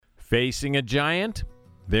Facing a giant?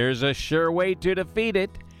 There's a sure way to defeat it.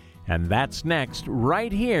 And that's next,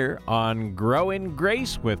 right here on Grow in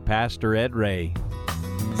Grace with Pastor Ed Ray.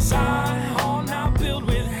 Zion now built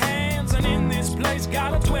with hands, and in this place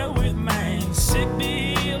gotta dwell with man. Sick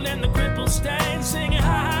be healed and the crippled stand, singing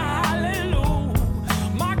hallelujah.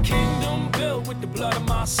 My kingdom built with the blood of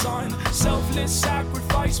my son, selfless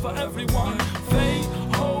sacrifice for everyone. Faith,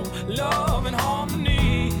 hope, love, and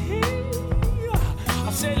harmony.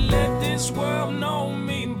 I said, let this world know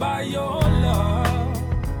me by your love.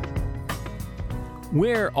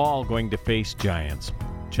 We're all going to face giants,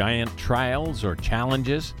 giant trials or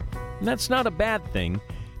challenges, and that's not a bad thing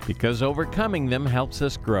because overcoming them helps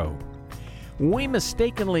us grow. We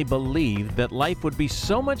mistakenly believe that life would be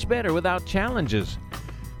so much better without challenges,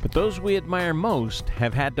 but those we admire most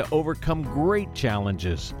have had to overcome great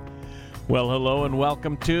challenges. Well, hello and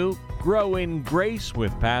welcome to Grow in Grace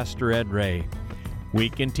with Pastor Ed Ray. We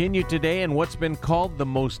continue today in what's been called the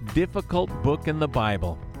most difficult book in the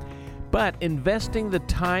Bible. But investing the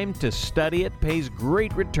time to study it pays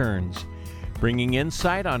great returns, bringing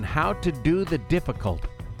insight on how to do the difficult.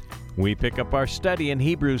 We pick up our study in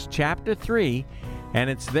Hebrews chapter 3, and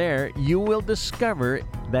it's there you will discover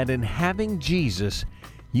that in having Jesus,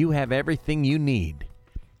 you have everything you need.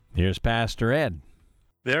 Here's Pastor Ed.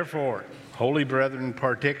 Therefore, holy brethren,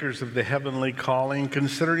 partakers of the heavenly calling,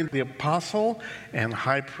 considering the apostle and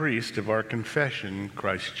high priest of our confession,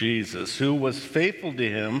 Christ Jesus, who was faithful to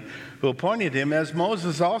him who appointed him, as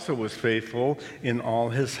Moses also was faithful in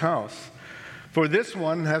all his house. For this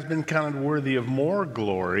one has been counted worthy of more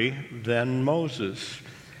glory than Moses,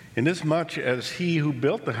 inasmuch as he who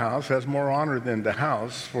built the house has more honor than the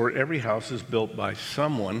house, for every house is built by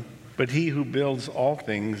someone, but he who builds all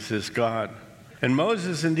things is God. And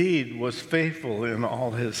Moses indeed was faithful in all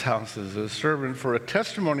his houses, a servant for a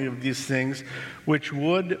testimony of these things which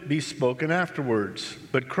would be spoken afterwards.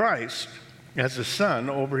 But Christ, as a son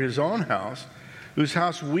over his own house, whose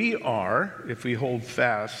house we are, if we hold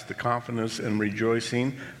fast the confidence and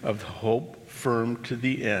rejoicing of hope firm to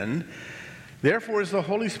the end. Therefore, as the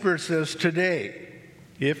Holy Spirit says today,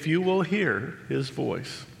 if you will hear his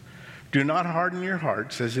voice, do not harden your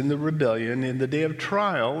hearts as in the rebellion in the day of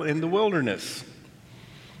trial in the wilderness,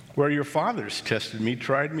 where your fathers tested me,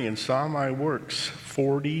 tried me, and saw my works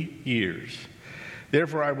 40 years.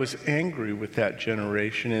 Therefore I was angry with that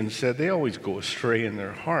generation and said, they always go astray in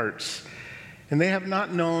their hearts, and they have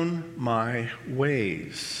not known my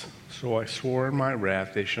ways. So I swore in my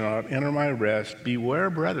wrath, they shall not enter my rest. Beware,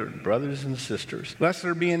 brethren, brothers and sisters, lest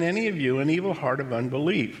there be in any of you an evil heart of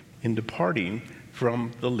unbelief in departing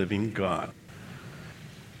from the living God.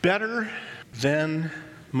 Better than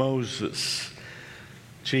Moses.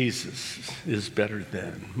 Jesus is better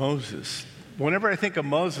than Moses. Whenever I think of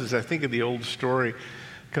Moses, I think of the old story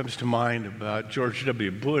that comes to mind about George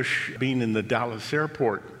W. Bush being in the Dallas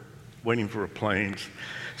airport, waiting for a plane,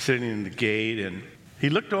 sitting in the gate, and he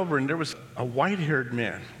looked over and there was a white-haired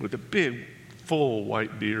man with a big, full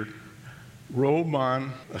white beard, robe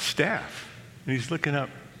on, a staff, and he's looking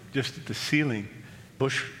up just at the ceiling.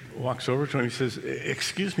 Bush walks over to him and he says,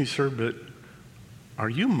 "Excuse me, sir, but are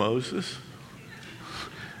you Moses?"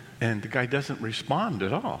 And the guy doesn't respond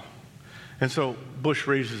at all. And so Bush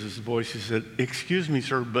raises his voice. He said, "Excuse me,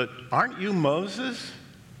 sir, but aren't you Moses?"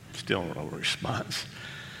 Still no response.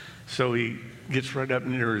 So he gets right up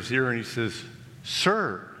near his ear and he says,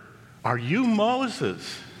 "Sir, are you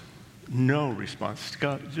Moses?" No response.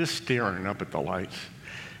 Just staring up at the lights.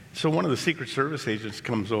 So one of the Secret Service agents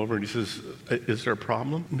comes over and he says, "Is there a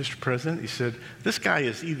problem, Mr. President?" He said, "This guy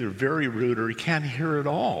is either very rude or he can't hear at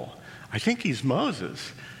all. I think he's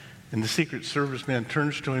Moses." And the Secret Service man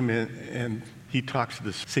turns to him and he talks to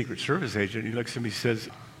the Secret Service agent. He looks at him, he says,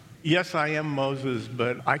 "Yes, I am Moses,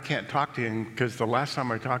 but I can't talk to him because the last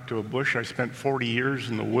time I talked to a Bush, I spent 40 years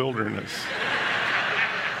in the wilderness."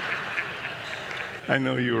 I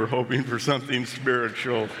know you were hoping for something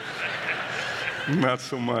spiritual. Not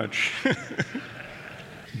so much.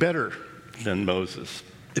 Better than Moses.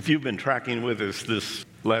 If you've been tracking with us, this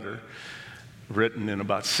letter, written in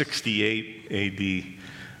about 68 AD,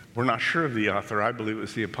 we're not sure of the author. I believe it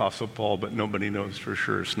was the Apostle Paul, but nobody knows for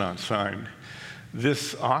sure. It's not signed.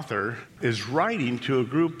 This author is writing to a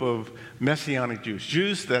group of Messianic Jews,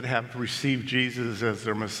 Jews that have received Jesus as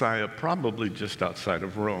their Messiah, probably just outside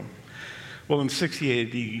of Rome. Well, in 60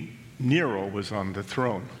 AD, Nero was on the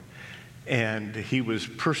throne, and he was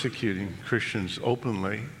persecuting Christians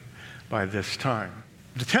openly by this time.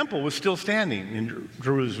 The temple was still standing in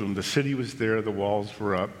Jerusalem. The city was there, the walls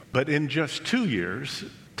were up. But in just 2 years,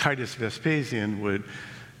 Titus Vespasian would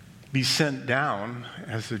be sent down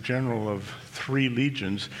as the general of 3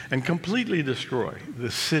 legions and completely destroy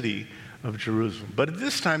the city of Jerusalem. But at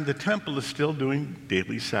this time, the temple is still doing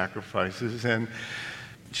daily sacrifices, and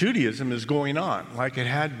Judaism is going on like it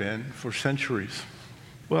had been for centuries.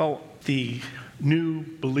 Well, the new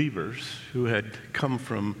believers who had come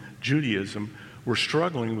from Judaism were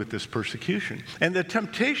struggling with this persecution. And the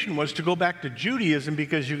temptation was to go back to Judaism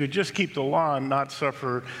because you could just keep the law and not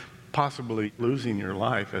suffer possibly losing your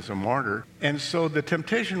life as a martyr. And so the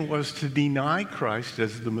temptation was to deny Christ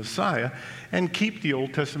as the Messiah and keep the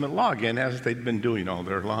Old Testament law again, as they'd been doing all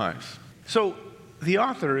their lives. So the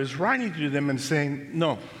author is writing to them and saying,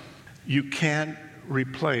 no, you can't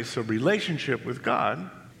replace a relationship with God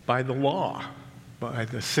by the law, by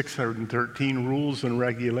the 613 rules and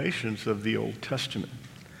regulations of the Old Testament.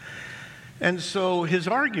 And so his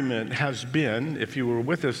argument has been, if you were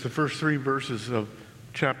with us, the first 3 verses of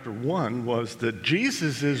chapter 1 was that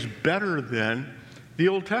Jesus is better than the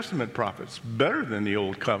Old Testament prophets, better than the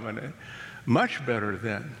Old Covenant, much better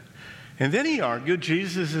than. And then he argued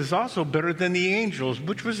Jesus is also better than the angels,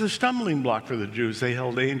 which was a stumbling block for the Jews. They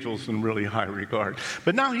held angels in really high regard.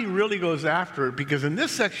 But now he really goes after it, because in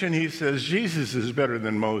this section he says Jesus is better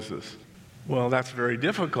than Moses. Well, that's very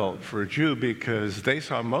difficult for a Jew, because they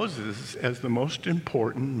saw Moses as the most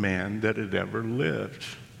important man that had ever lived.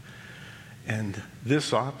 And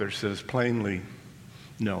this author says plainly,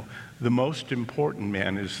 no, the most important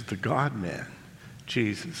man is the God-man,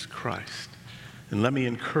 Jesus Christ. And let me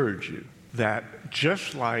encourage you that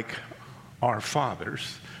just like our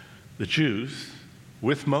fathers, the Jews,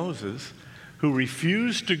 with Moses, who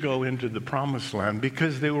refused to go into the promised land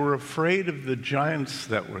because they were afraid of the giants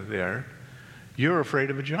that were there, you're afraid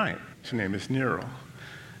of a giant. His name is Nero,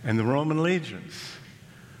 and the Roman legions.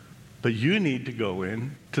 But you need to go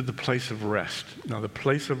in to the place of rest. Now, the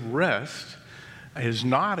place of rest is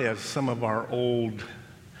not, as some of our old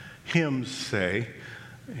hymns say,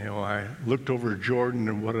 you know, I looked over Jordan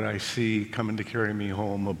and what did I see? Coming to carry me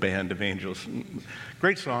home, a band of angels.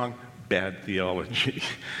 Great song, bad theology.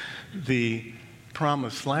 The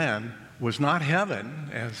promised land was not heaven,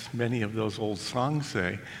 as many of those old songs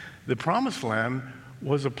say. The promised land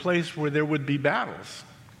was a place where there would be battles,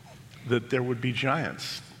 that there would be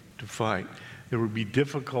giants to fight. There would be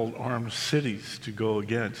difficult armed cities to go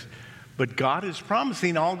against. But God is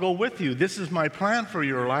promising, I'll go with you. This is my plan for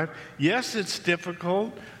your life. Yes, it's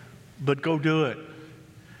difficult, but go do it.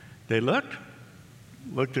 They looked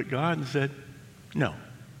at God and said, no,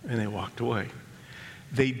 and they walked away.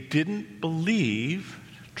 They didn't believe,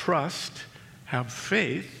 trust, have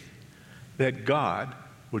faith that God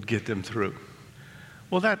would get them through.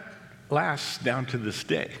 Well, that lasts down to this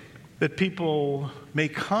day. That people may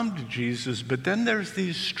come to Jesus, but then there's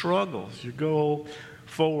these struggles. You go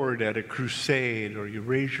forward at a crusade, or you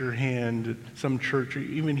raise your hand at some church, or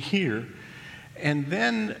even here, and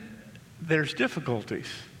then there's difficulties.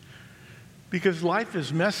 Because life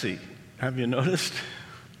is messy, have you noticed?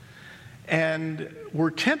 And we're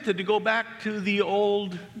tempted to go back to the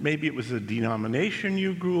old, maybe it was a denomination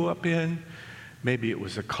you grew up in, maybe it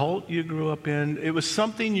was a cult you grew up in, it was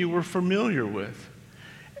something you were familiar with.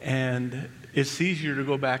 And it's easier to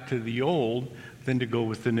go back to the old than to go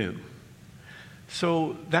with the new.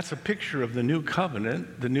 So that's a picture of the new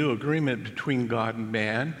covenant, the new agreement between God and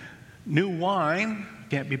man. New wine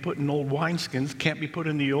can't be put in old wineskins, can't be put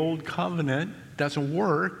in the old covenant, doesn't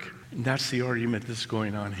work. And that's the argument that's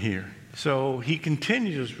going on here. So he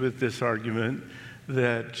continues with this argument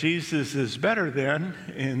that Jesus is better than,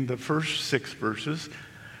 in the first 6 verses,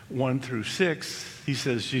 1 through 6, he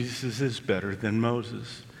says Jesus is better than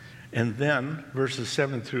Moses. And then, verses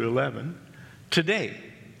 7 through 11, today,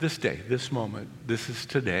 this day, this moment, this is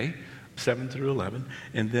today, 7 through 11.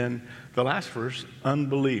 And then the last verse,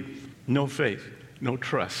 unbelief, no faith, no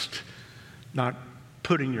trust, not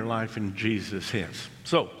putting your life in Jesus' hands.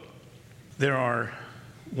 So, there are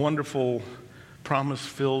wonderful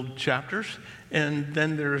promise-filled chapters, and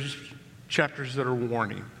then there's chapters that are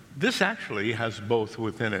warning. This actually has both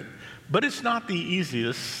within it, but it's not the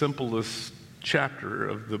easiest, simplest chapter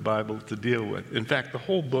of the Bible to deal with. In fact, the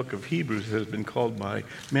whole book of Hebrews has been called by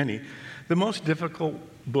many the most difficult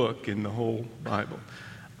book in the whole Bible.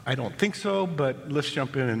 I don't think so, but let's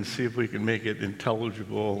jump in and see if we can make it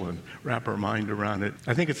intelligible and wrap our mind around it.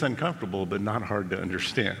 I think it's uncomfortable, but not hard to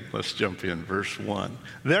understand. Let's jump in. Verse 1.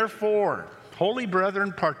 Therefore, holy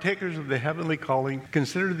brethren, partakers of the heavenly calling,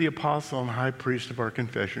 consider the apostle and high priest of our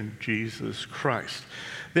confession, Jesus Christ.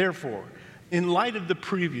 Therefore, in light of the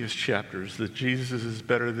previous chapters, that Jesus is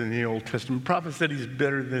better than the Old Testament prophets, that he's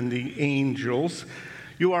better than the angels,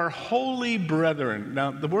 You are holy brethren.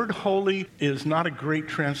 Now, the word holy is not a great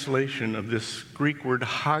translation of this Greek word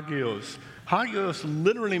hagios. Hagios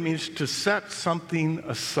literally means to set something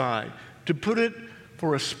aside, to put it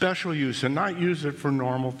for a special use and not use it for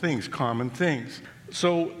normal things, common things.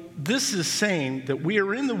 So this is saying that we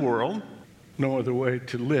are in the world, no other way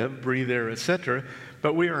to live, breathe air, etc.,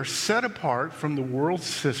 but we are set apart from the world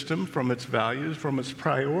system, from its values, from its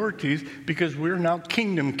priorities, because we're now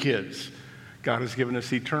kingdom kids. God has given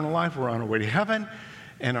us eternal life. We're on our way to heaven,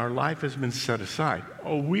 and our life has been set aside.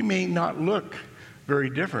 Oh, we may not look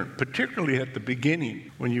very different, particularly at the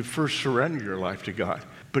beginning when you first surrender your life to God.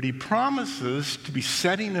 But he promises to be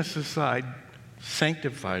setting us aside,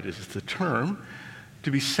 sanctified is the term,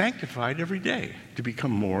 to be sanctified every day, to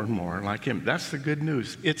become more and more like him. That's the good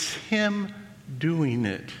news. It's him doing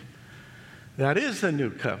it. That is the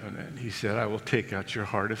new covenant. He said, I will take out your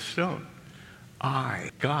heart of stone.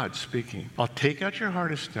 God speaking, I'll take out your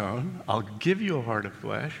heart of stone. I'll give you a heart of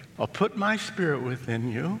flesh. I'll put my spirit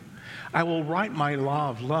within you. I will write my law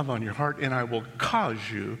of love on your heart, and I will cause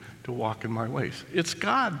you to walk in my ways. It's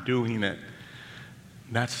God doing it.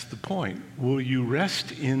 That's the point. Will you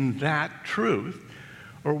rest in that truth,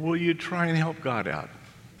 or will you try and help God out?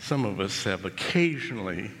 Some of us have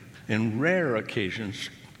occasionally, in rare occasions,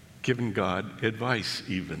 given God advice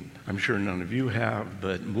even. I'm sure none of you have,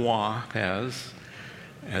 but moi has,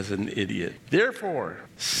 as an idiot. Therefore,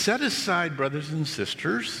 set aside, brothers and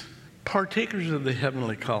sisters, partakers of the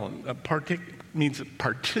heavenly calling. Means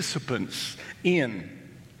participants in.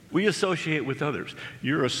 We associate with others.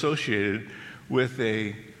 You're associated with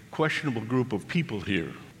a questionable group of people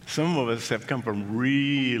here. Some of us have come from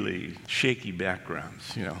really shaky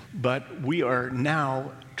backgrounds, but we are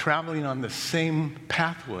now traveling on the same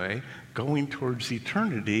pathway, going towards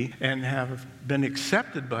eternity, and have been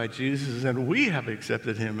accepted by Jesus, and we have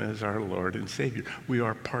accepted him as our Lord and Savior. We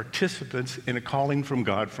are participants in a calling from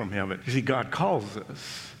God from heaven. You see, God calls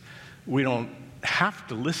us. We don't have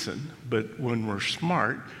to listen, but when we're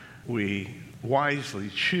smart, we wisely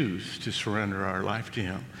choose to surrender our life to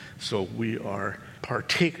him. So we are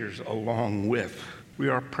partakers along with. We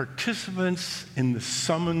are participants in the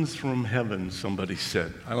summons from heaven, somebody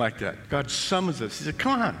said. I like that. God summons us. He said,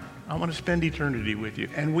 come on, I want to spend eternity with you.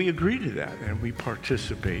 And we agree to that, and we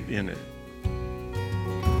participate in it.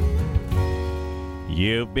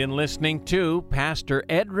 You've been listening to Pastor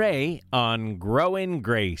Ed Ray on Grow in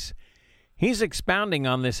Grace. He's expounding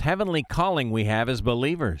on this heavenly calling we have as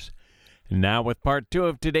believers. Now with part 2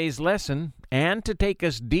 of today's lesson, and to take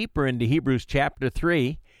us deeper into Hebrews chapter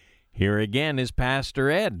 3, here again is Pastor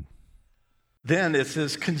Ed. Then it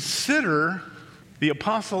says, consider the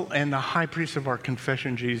apostle and the high priest of our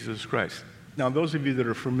confession, Jesus Christ. Now, those of you that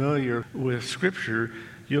are familiar with Scripture,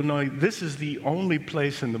 you'll know this is the only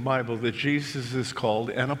place in the Bible that Jesus is called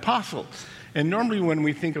an apostle. And normally when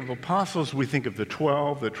we think of apostles, we think of the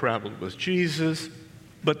 12 that traveled with Jesus.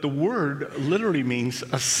 But the word literally means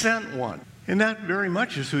a sent one. And that very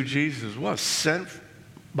much is who Jesus was, sent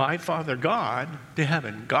by Father God to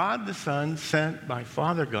heaven. God the Son sent by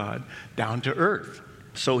Father God down to earth.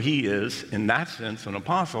 So he is, in that sense, an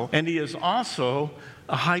apostle. And he is also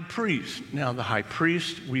a high priest. Now, the high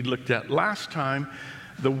priest we looked at last time,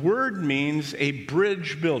 the word means a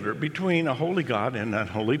bridge builder between a holy God and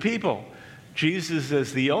unholy people. Jesus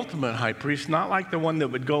is the ultimate high priest, not like the one that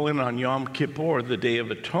would go in on Yom Kippur, the Day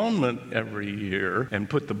of Atonement, every year, and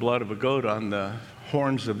put the blood of a goat on the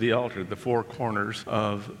horns of the altar, the four corners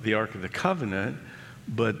of the Ark of the Covenant.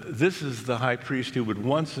 But this is the high priest who would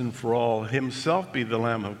once and for all himself be the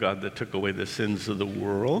Lamb of God that took away the sins of the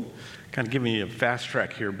world. Kind of giving you a fast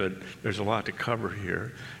track here, but there's a lot to cover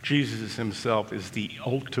here. Jesus himself is the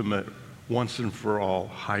ultimate once and for all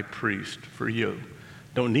high priest for you.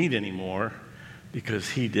 Don't need any more, because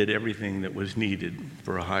he did everything that was needed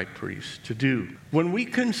for a high priest to do. When we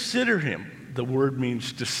consider him, the word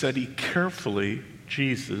means to study carefully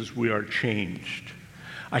Jesus, we are changed.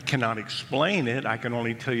 I cannot explain it. I can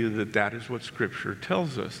only tell you that that is what Scripture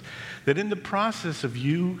tells us. That in the process of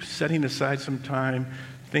you setting aside some time,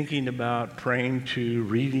 thinking about, praying to,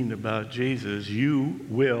 reading about Jesus, you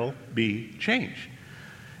will be changed.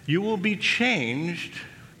 You will be changed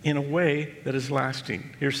in a way that is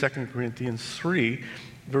lasting. Here's 2 Corinthians 3,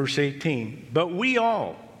 verse 18. But we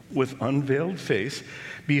all, with unveiled face,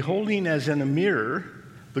 beholding as in a mirror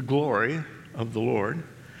the glory of the Lord,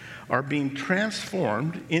 are being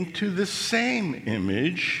transformed into the same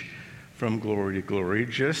image from glory to glory,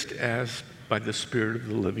 just as by the Spirit of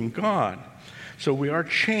the living God. So we are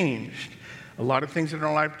changed. A lot of things in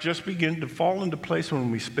our life just begin to fall into place when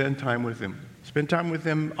we spend time with him. Spend time with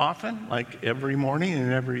him often, like every morning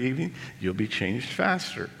and every evening. You'll be changed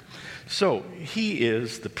faster. So he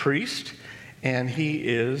is the priest, and he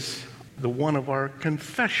is the one of our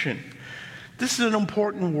confession. This is an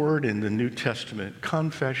important word in the New Testament,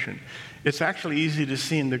 confession. It's actually easy to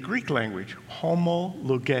see in the Greek language,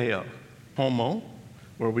 homologeo. Homo,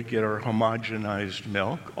 where we get our homogenized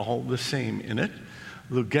milk, all the same in it.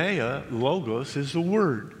 Logeia, logos, is the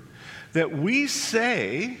word. That we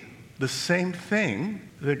say the same thing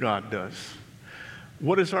that God does.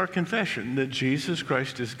 What is our confession? That Jesus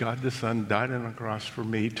Christ is God the Son, died on a cross for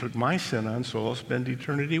me, took my sin on, so I'll spend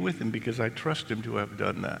eternity with him because I trust him to have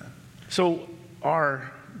done that. So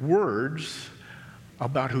our words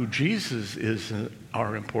about who Jesus is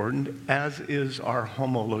are important, as is our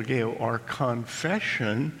homologeo, our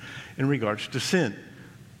confession in regards to sin.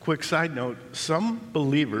 Quick side note, some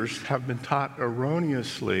believers have been taught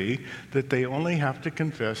erroneously that they only have to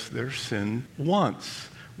confess their sin once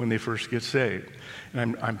when they first get saved.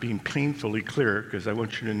 And I'm being painfully clear because I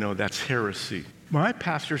want you to know that's heresy. My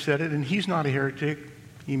pastor said it, and he's not a heretic.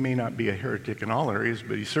 He may not be a heretic in all areas,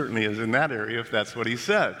 but he certainly is in that area if that's what he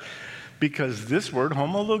said. Because this word,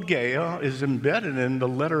 homologeo, is embedded in the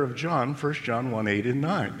letter of John, 1 John 1, 8 and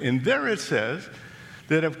 9. And there it says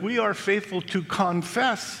that if we are faithful to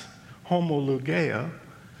confess homologeo,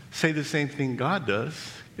 say the same thing God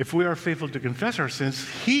does, if we are faithful to confess our sins,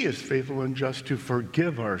 he is faithful and just to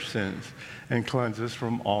forgive our sins and cleanse us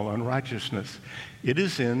from all unrighteousness. It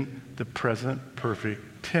is in the present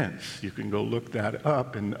perfect tense. You can go look that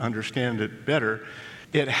up and understand it better.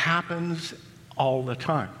 It happens all the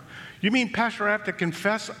time. You mean, Pastor, I have to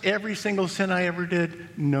confess every single sin I ever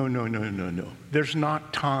did? No. There's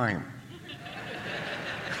not time.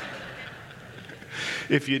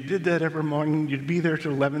 If you did that every morning, you'd be there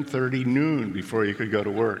till 11:30 noon before you could go to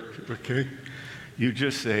work, okay? You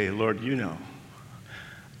just say, Lord, you know,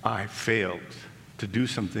 I failed to do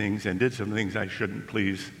some things and did some things I shouldn't.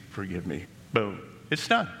 Please forgive me. Boom. It's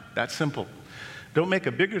done. That's simple. Don't make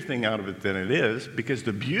a bigger thing out of it than it is, because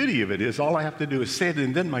the beauty of it is all I have to do is say it,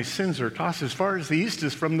 and then my sins are tossed as far as the east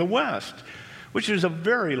is from the west, which is a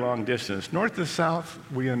very long distance. North to south,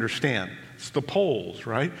 we understand. It's the poles,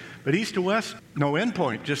 right? But east to west, no end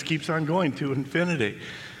point, just keeps on going to infinity.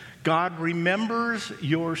 God remembers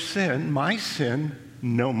your sin, my sin,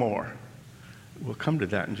 no more. We'll come to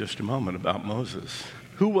that in just a moment about Moses.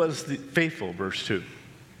 Who was the faithful, verse 2?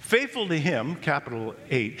 Faithful to him, capital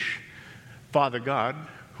H, Father God,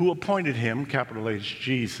 who appointed him, capital H,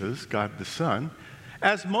 Jesus, God the Son,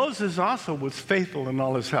 as Moses also was faithful in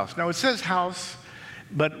all his house. Now it says house,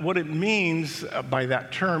 but what it means by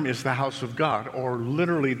that term is the house of God, or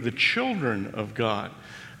literally the children of God.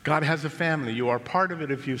 God has a family. You are part of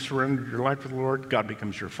it if you've surrendered your life to the Lord. God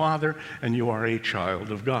becomes your father, and you are a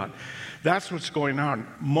child of God. That's what's going on.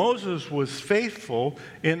 Moses was faithful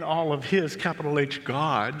in all of his, capital H,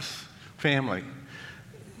 God's family.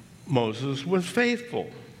 Moses was faithful.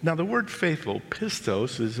 Now, the word faithful,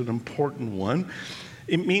 pistos, is an important one.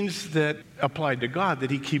 It means that, applied to God, that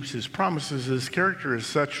he keeps his promises. His character is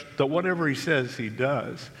such that whatever he says, he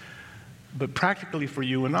does. But practically for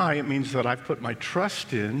you and I, it means that I've put my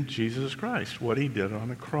trust in Jesus Christ, what he did on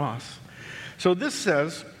the cross. So this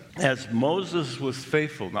says, as Moses was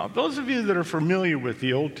faithful. Now, those of you that are familiar with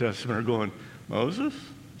the Old Testament are going, Moses?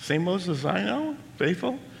 Same Moses I know?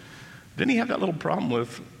 Faithful? Didn't he have that little problem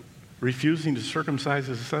with refusing to circumcise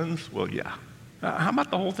his sons? Well, yeah. How about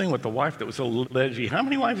the whole thing with the wife that was so ledgy? How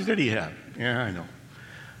many wives did he have? Yeah, I know.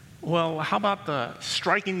 Well, how about the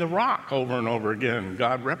striking the rock over and over again?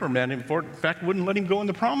 God reprimanded him for it. In fact, wouldn't let him go in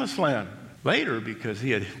the promised land later because he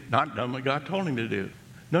had not done what God told him to do.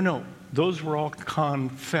 No. Those were all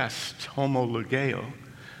confessed, homologeo,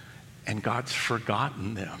 and God's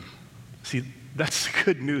forgotten them. See, that's the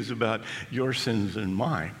good news about your sins and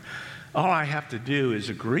mine. All I have to do is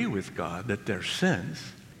agree with God that they're sins,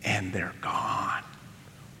 and they're gone.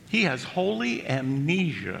 He has holy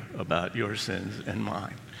amnesia about your sins and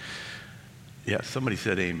mine. Yeah, somebody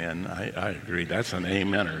said amen. I agree. That's an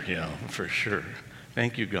amener, for sure.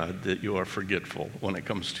 Thank you, God, that you are forgetful when it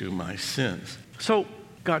comes to my sins. So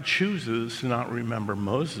God chooses to not remember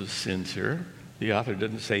Moses' sins here. The author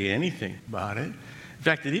doesn't say anything about it. In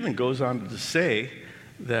fact, it even goes on to say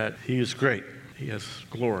that he is great. He has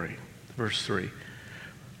glory. Verse 3.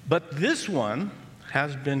 But this one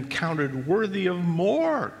has been counted worthy of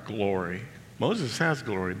more glory. Moses has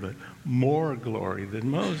glory, but more glory than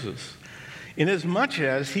Moses. Inasmuch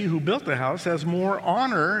as he who built the house has more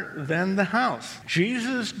honor than the house.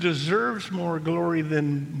 Jesus deserves more glory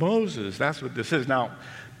than Moses. That's what this is. Now,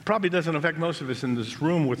 probably doesn't affect most of us in this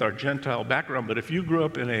room with our Gentile background, but if you grew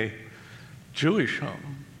up in a Jewish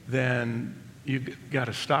home, then you got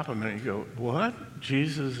to stop a minute and go, what?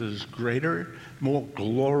 Jesus is greater, more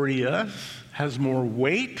glorious, has more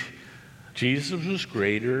weight? Jesus was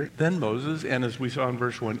greater than Moses, and as we saw in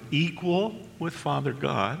verse 1, equal with Father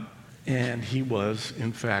God, and he was,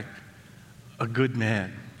 in fact, a good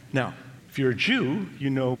man. Now, if you're a Jew, you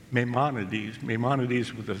know Maimonides.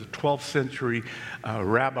 Maimonides was a 12th century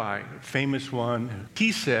rabbi, famous one.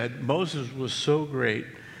 He said Moses was so great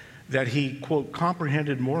that he, quote,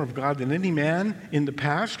 comprehended more of God than any man in the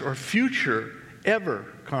past or future ever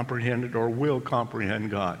comprehended or will comprehend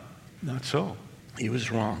God. Not so. He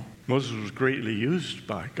was wrong. Moses was greatly used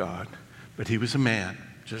by God, but he was a man,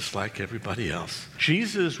 just like everybody else.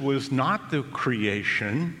 Jesus was not the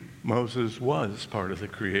creation. Moses was part of the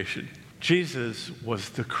creation. Jesus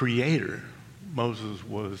was the creator. Moses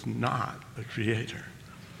was not the creator.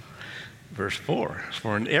 Verse 4,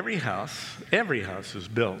 for in every house is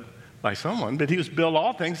built by someone, but he who's built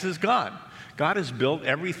all things is God. God has built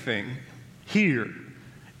everything here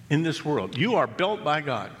in this world. You are built by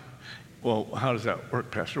God. Well, how does that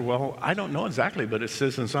work, Pastor? Well, I don't know exactly, but it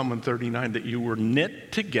says in Psalm 139 that you were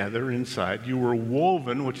knit together inside. You were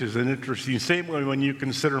woven, which is an interesting statement when you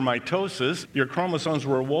consider mitosis. Your chromosomes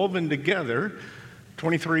were woven together,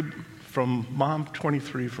 23 from mom,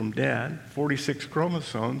 23 from dad, 46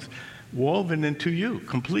 chromosomes, woven into you,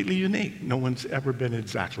 completely unique. No one's ever been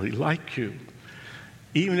exactly like you.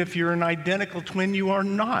 Even if you're an identical twin, you are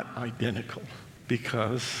not identical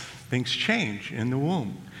because things change in the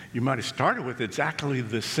womb. You might have started with exactly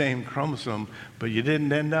the same chromosome, but you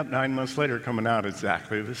didn't end up 9 months later coming out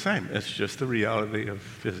exactly the same. It's just the reality of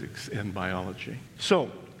physics and biology.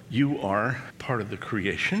 So you are part of the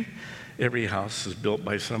creation. Every house is built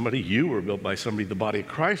by somebody. You were built by somebody. The body of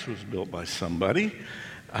Christ was built by somebody.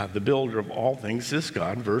 The builder of all things is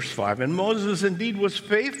God. Verse 5, and Moses indeed was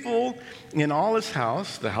faithful in all his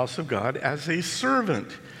house, the house of God, as a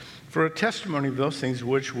servant, for a testimony of those things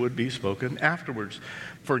which would be spoken afterwards.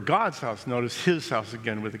 For God's house, notice his house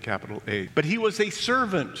again with a capital A. But he was a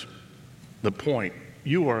servant. The point,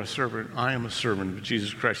 you are a servant, I am a servant of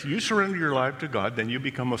Jesus Christ. You surrender your life to God, then you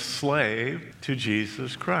become a slave to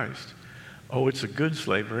Jesus Christ. Oh, it's a good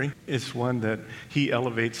slavery. It's one that he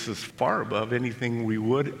elevates us far above anything we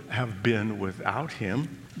would have been without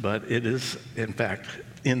him. But it is, in fact,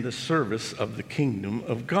 in the service of the kingdom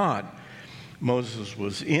of God. Moses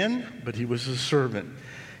was in, but he was a servant.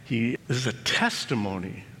 He is a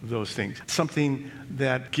testimony of those things, something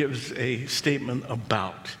that gives a statement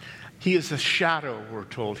about. He is a shadow, we're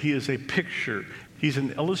told. He is a picture. He's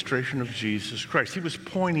an illustration of Jesus Christ. He was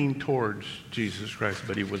pointing towards Jesus Christ,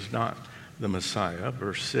 but he was not the Messiah,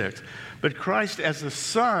 verse 6. But Christ as a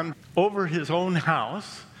son over his own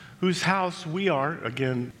house, whose house we are,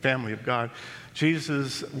 again, family of God.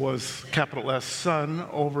 Jesus was, capital S, son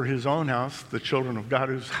over his own house, the children of God,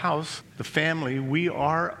 whose house, the family, we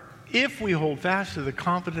are, if we hold fast to the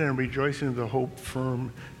confident and rejoicing of the hope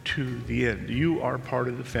firm to the end. You are part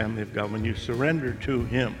of the family of God when you surrender to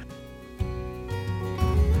him.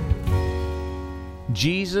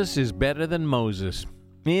 Jesus is better than Moses.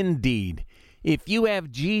 Indeed. If you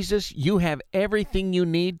have Jesus, you have everything you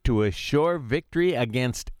need to assure victory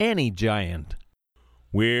against any giant.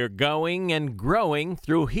 We're going and growing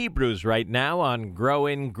through Hebrews right now on Grow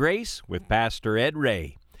in Grace with Pastor Ed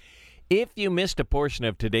Ray. If you missed a portion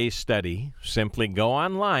of today's study, simply go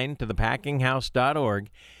online to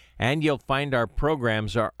thepackinghouse.org and you'll find our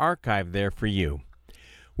programs are archived there for you.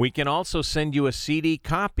 We can also send you a CD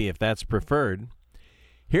copy if that's preferred.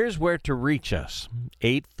 Here's where to reach us,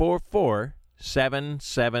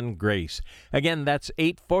 844-77-GRACE. Again, that's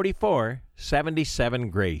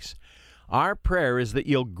 844-77-GRACE. Our prayer is that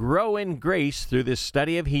you'll grow in grace through this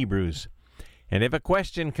study of Hebrews. And if a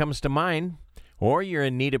question comes to mind, or you're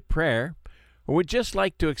in need of prayer, or would just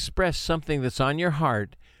like to express something that's on your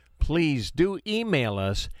heart, please do email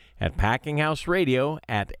us at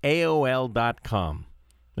packinghouseradio@aol.com.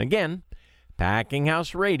 Again,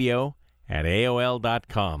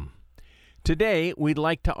 packinghouseradio@aol.com. Today, we'd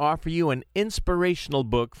like to offer you an inspirational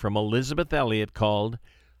book from Elizabeth Elliot called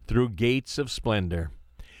Through Gates of Splendor.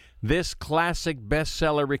 This classic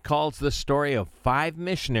bestseller recalls the story of 5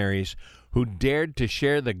 missionaries who dared to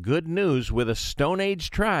share the good news with a Stone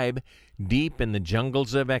Age tribe deep in the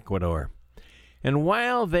jungles of Ecuador. And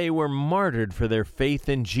while they were martyred for their faith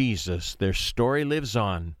in Jesus, their story lives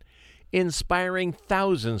on, inspiring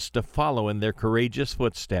thousands to follow in their courageous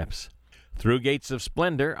footsteps. Through Gates of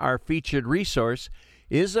Splendor, our featured resource,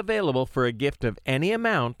 is available for a gift of any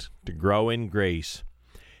amount to grow in grace.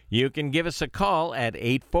 You can give us a call at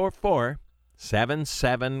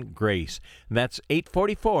 844-77-GRACE. That's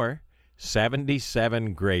 844-77-GRACE.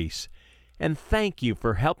 77 Grace. And thank you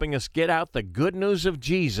for helping us get out the good news of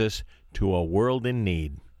Jesus to a world in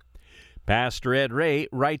need. Pastor Ed Ray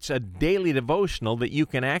writes a daily devotional that you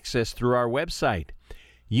can access through our website.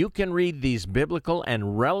 You can read these biblical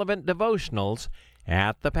and relevant devotionals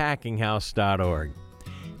at thepackinghouse.org.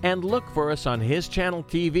 And look for us on His Channel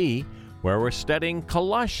TV, where we're studying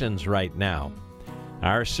Colossians right now.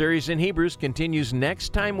 Our series in Hebrews continues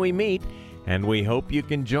next time we meet, and we hope you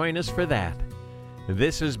can join us for that.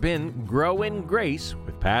 This has been Grow in Grace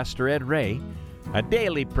with Pastor Ed Ray, a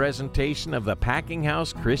daily presentation of the Packing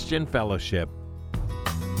House Christian Fellowship.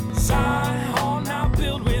 Zion now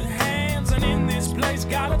built with hands, and in this place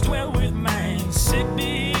gotta dwell with man. Sick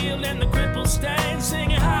be healed and the crippled stand,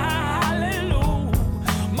 singing hallelujah.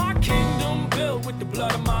 My kingdom built with the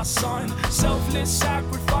blood of my son, selfless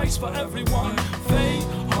sacrifice for everyone.